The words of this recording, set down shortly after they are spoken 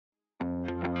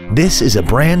This is a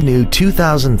brand new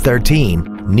 2013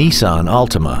 Nissan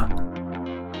Altima.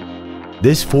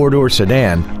 This four-door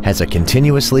sedan has a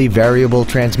continuously variable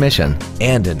transmission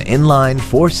and an inline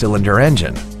four-cylinder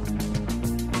engine.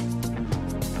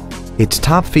 Its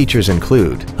top features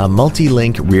include a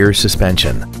multi-link rear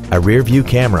suspension, a rear-view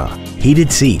camera,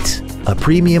 heated seats, a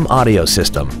premium audio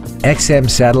system, XM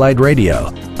satellite radio,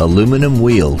 aluminum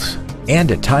wheels,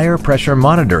 and a tire pressure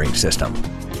monitoring system.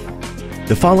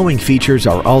 The following features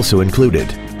are also included: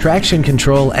 traction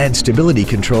control and stability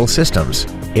control systems,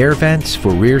 air vents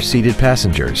for rear-seated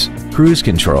passengers, cruise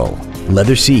control,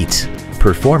 leather seats,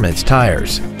 performance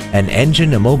tires, an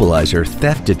engine immobilizer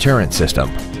theft deterrent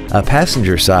system, a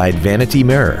passenger side vanity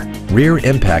mirror, rear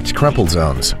impact crumple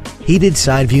zones, heated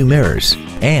side view mirrors,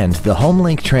 and the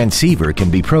HomeLink transceiver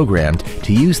can be programmed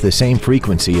to use the same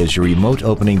frequency as your remote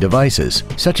opening devices,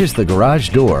 such as the garage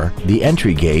door, the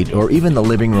entry gate, or even the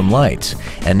living room lights,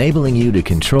 enabling you to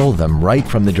control them right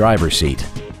from the driver's seat.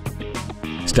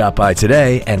 Stop by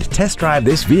today and test drive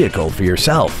this vehicle for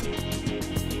yourself.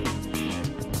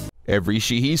 Every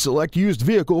Sheehy Select used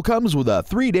vehicle comes with a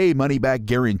 3-day money-back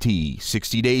guarantee,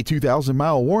 60-day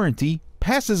 2,000-mile warranty,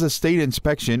 passes a state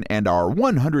inspection and our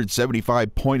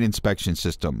 175-point inspection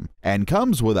system, and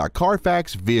comes with a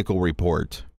Carfax vehicle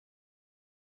report.